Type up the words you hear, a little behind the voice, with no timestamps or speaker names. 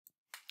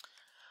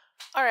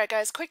All right,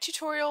 guys, quick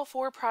tutorial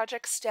for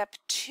Project Step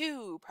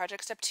 2.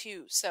 Project Step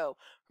 2. So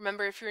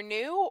remember, if you're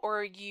new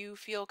or you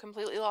feel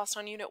completely lost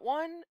on Unit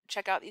 1,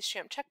 check out these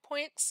SHAMP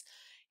checkpoints.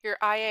 Your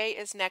IA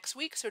is next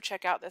week, so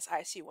check out this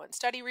IC1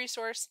 study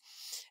resource.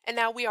 And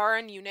now we are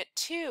on Unit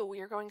 2.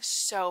 We are going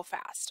so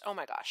fast. Oh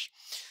my gosh.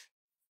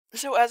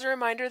 So as a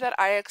reminder that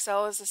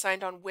IXL is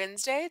assigned on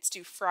Wednesday. It's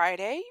due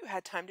Friday. You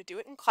had time to do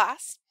it in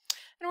class.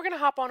 And we're going to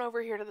hop on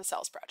over here to the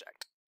cells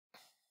project.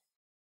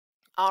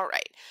 All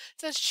right, it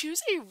says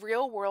choose a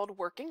real-world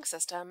working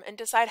system and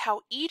decide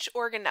how each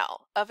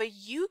organelle of a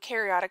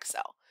eukaryotic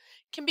cell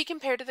can be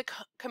compared to the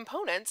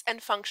components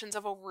and functions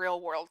of a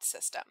real-world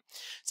system.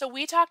 So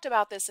we talked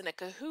about this in a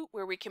Kahoot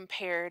where we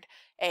compared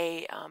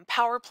a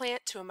power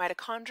plant to a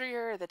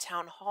mitochondria or the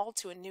town hall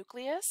to a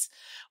nucleus.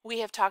 We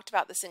have talked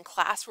about this in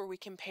class where we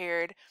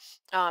compared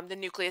the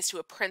nucleus to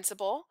a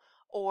principal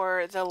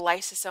or the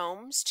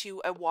lysosomes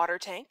to a water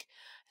tank.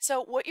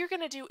 So what you're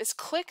going to do is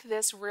click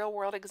this real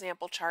world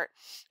example chart.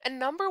 And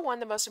number one,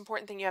 the most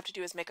important thing you have to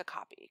do is make a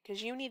copy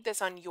because you need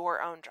this on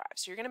your own drive.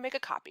 So you're going to make a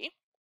copy.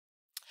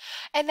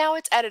 And now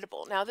it's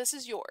editable. Now this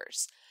is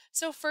yours.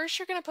 So first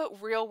you're going to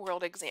put real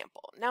world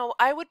example. Now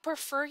I would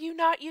prefer you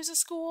not use a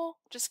school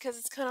just because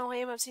it's kind of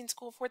lame. I've seen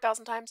school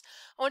 4,000 times.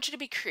 I want you to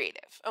be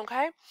creative,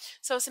 okay?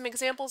 So some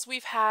examples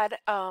we've had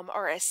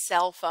are a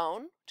cell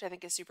phone, which I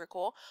think is super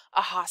cool,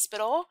 a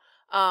hospital,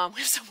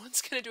 if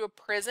someone's going to do a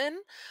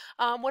prison,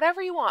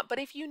 whatever you want. But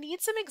if you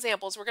need some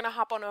examples, we're going to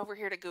hop on over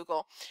here to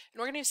Google and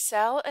we're going to do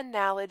cell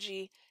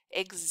analogy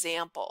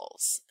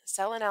examples.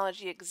 Cell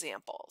analogy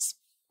examples.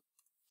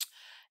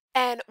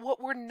 And what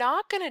we're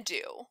not going to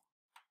do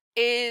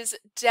is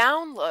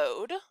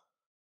download,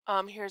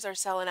 here's our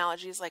cell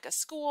analogies like a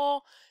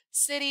school,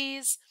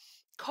 cities,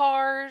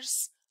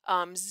 cars,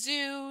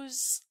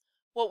 zoos.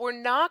 What we're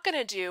not going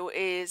to do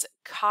is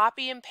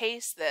copy and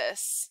paste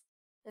this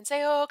and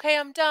say, oh, okay,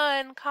 I'm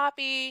done,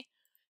 copy,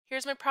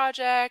 here's my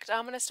project,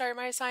 I'm going to start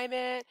my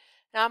assignment,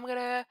 and I'm going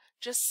to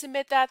just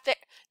submit that thing.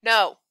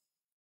 No,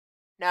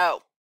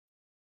 no,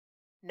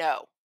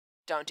 no,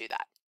 don't do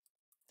that.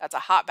 That's a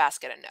hot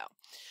basket of no.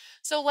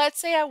 So let's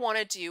say I want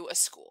to do a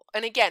school.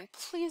 And again,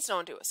 please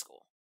don't do a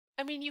school.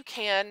 I mean, you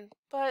can,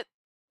 but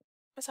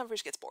Ms.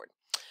 Humphries gets bored.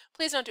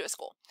 Please don't do a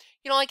school.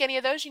 You don't like any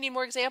of those? You need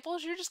more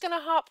examples? You're just going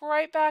to hop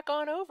right back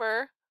on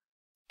over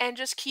and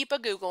just keep a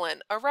Googling.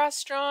 A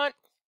restaurant.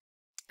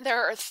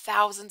 There are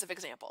thousands of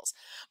examples.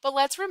 But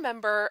let's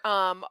remember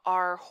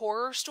our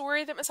horror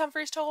story that Ms.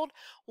 Humphries told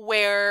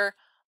where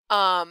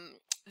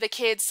the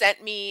kid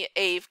sent me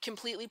a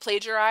completely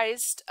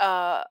plagiarized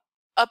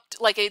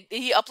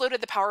he uploaded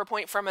the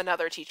PowerPoint from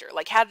another teacher,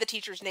 like had the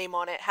teacher's name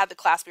on it, had the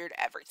class period,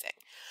 everything.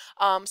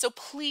 So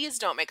please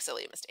don't make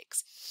silly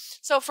mistakes.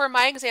 So for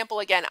my example,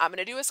 again, I'm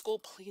going to do a school.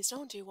 Please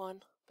don't do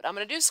one, but I'm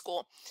going to do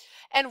school.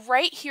 And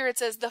right here it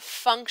says the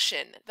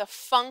function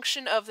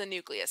of the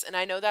nucleus. And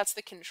I know that's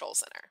the control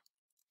center.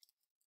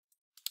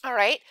 All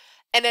right.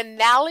 An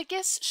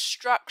analogous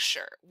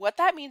structure. What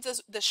that means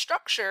is the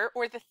structure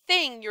or the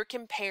thing you're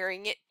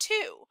comparing it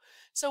to.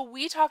 So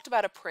we talked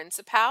about a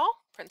principal.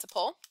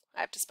 I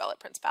have to spell it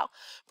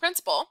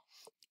principal.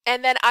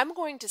 And then I'm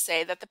going to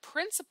say that the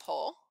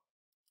principal,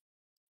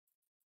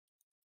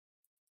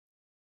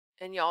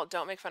 and y'all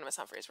don't make fun of Ms.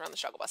 Humphries, we're on the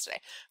struggle bus today.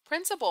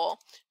 Principal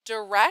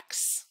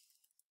directs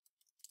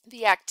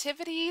the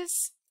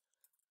activities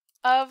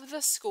of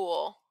the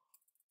school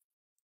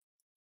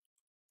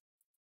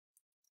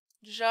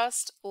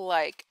just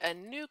like a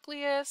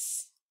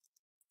nucleus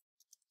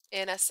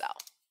in a cell.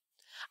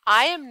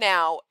 I am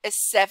now a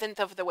 1/7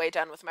 of the way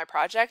done with my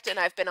project, and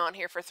I've been on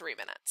here for 3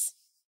 minutes.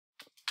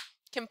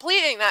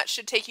 Completing that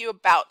should take you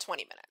about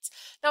 20 minutes.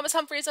 Now, Ms.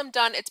 Humphries, I'm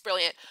done. It's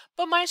brilliant.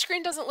 But my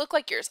screen doesn't look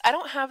like yours. I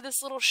don't have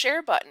this little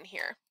share button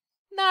here.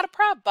 Not a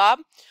problem, Bob.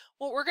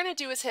 What we're going to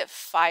do is hit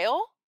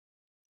File,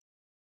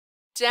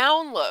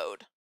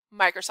 Download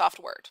Microsoft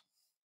Word.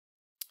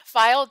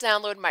 File,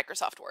 Download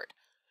Microsoft Word.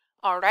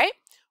 All right.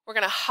 We're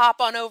going to hop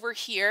on over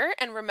here.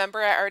 And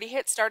remember, I already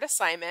hit Start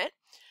Assignment.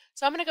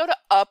 So I'm going to go to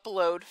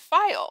Upload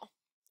File.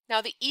 Now,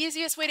 the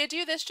easiest way to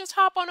do this, just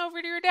hop on over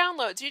to your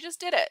downloads. You just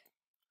did it.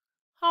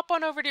 Hop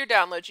on over to your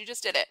downloads. You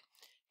just did it.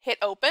 Hit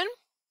Open.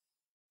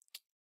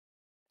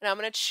 And I'm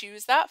going to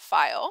choose that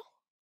file.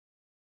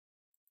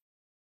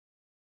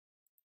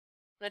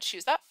 I'm going to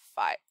choose that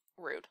file.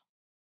 Rude.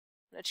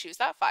 I'm going to choose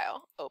that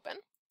file. Open.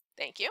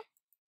 Thank you.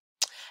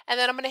 And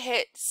then I'm going to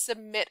hit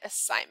Submit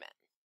Assignment.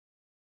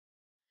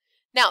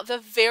 Now, the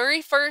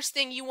very first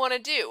thing you want to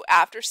do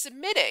after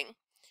submitting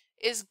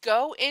is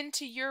go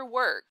into your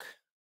work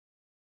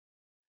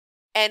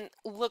and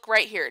look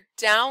right here,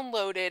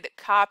 downloaded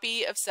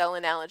copy of cell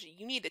analogy.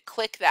 You need to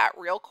click that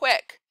real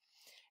quick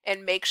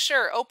and make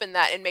sure, open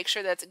that and make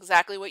sure that's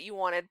exactly what you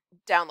wanted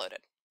downloaded.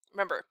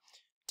 Remember,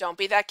 don't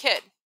be that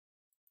kid.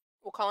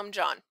 We'll call him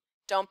John.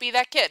 Don't be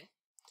that kid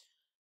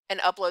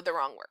and upload the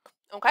wrong work,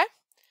 okay?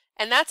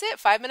 And that's it,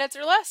 5 minutes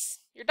or less.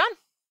 You're done.